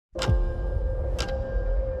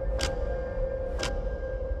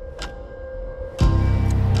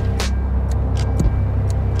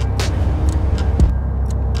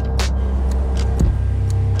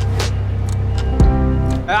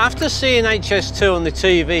After seeing HS2 on the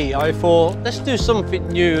TV, I thought, let's do something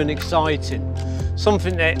new and exciting,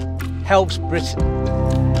 something that helps Britain.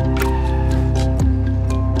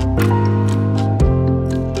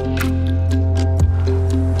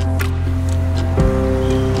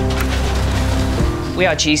 We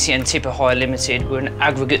are GCN Tipper Hire Limited. We're an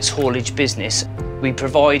aggregates haulage business. We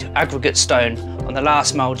provide aggregate stone on the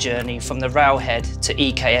last mile journey from the railhead to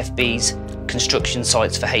EKFB's construction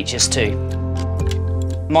sites for HS2.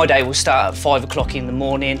 My day will start at 5 o'clock in the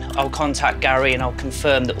morning. I'll contact Gary and I'll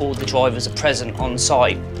confirm that all the drivers are present on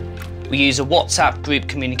site. We use a WhatsApp group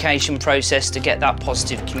communication process to get that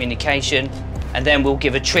positive communication, and then we'll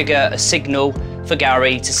give a trigger, a signal for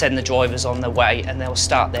Gary to send the drivers on their way, and they'll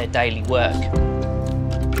start their daily work.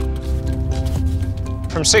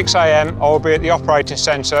 From 6 AM, I will be at the operating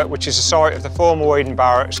centre, which is the site of the former Weedon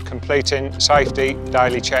Barracks, completing safety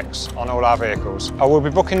daily checks on all our vehicles. I will be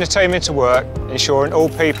booking the team into work, ensuring all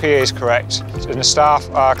PPE is correct and the staff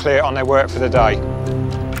are clear on their work for the day.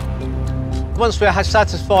 Once we're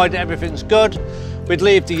satisfied that everything's good, we'd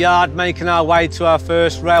leave the yard, making our way to our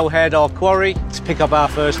first railhead or quarry to pick up our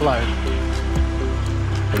first load.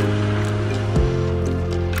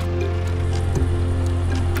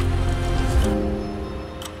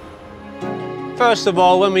 First of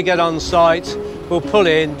all, when we get on site, we'll pull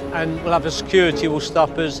in and we'll have a security will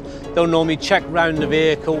stop us. They'll normally check round the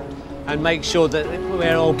vehicle and make sure that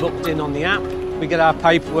we're all booked in on the app. We get our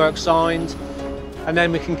paperwork signed, and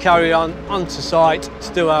then we can carry on onto site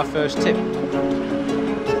to do our first tip.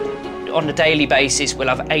 On a daily basis, we'll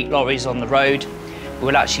have 8 lorries on the road.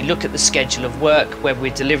 We'll actually look at the schedule of work, whether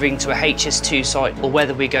we're delivering to a HS2 site or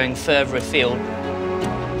whether we're going further afield.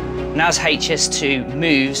 And as HS2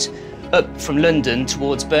 moves up from London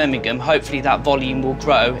towards Birmingham, hopefully that volume will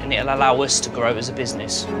grow and it'll allow us to grow as a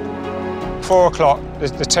business. 4 o'clock,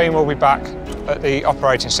 the team will be back at the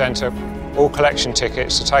operating centre. All collection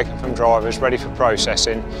tickets are taken from drivers ready for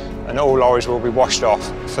processing, and all lorries will be washed off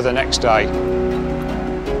for the next day.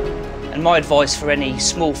 And my advice for any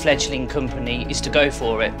small fledgling company is to go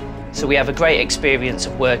for it. So we have a great experience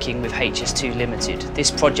of working with HS2 Limited.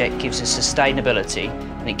 This project gives us sustainability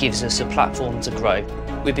and it gives us a platform to grow.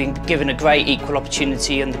 We've been given a great equal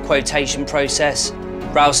opportunity in the quotation process.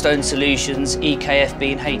 Railstone Solutions,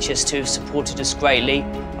 EKFB and HS2 have supported us greatly,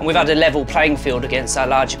 and we've had a level playing field against our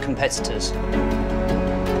larger competitors.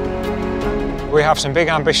 We have some big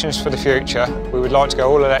ambitions for the future. We would like to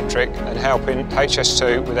go all electric and helping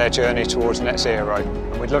HS2 with their journey towards net zero.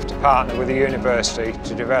 And we'd love to partner with the university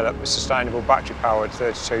to develop a sustainable battery-powered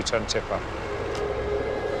 32-tonne tipper.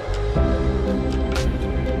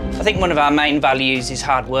 I think one of our main values is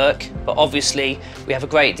hard work, but obviously we have a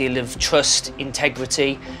great deal of trust,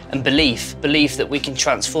 integrity and belief that we can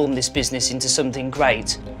transform this business into something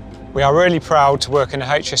great. We are really proud to work in the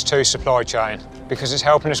HS2 supply chain because it's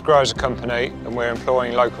helping us grow as a company and we're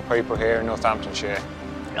employing local people here in Northamptonshire.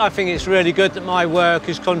 I think it's really good that my work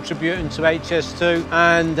is contributing to HS2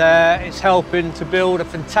 and it's helping to build a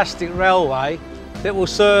fantastic railway that will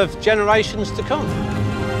serve generations to come.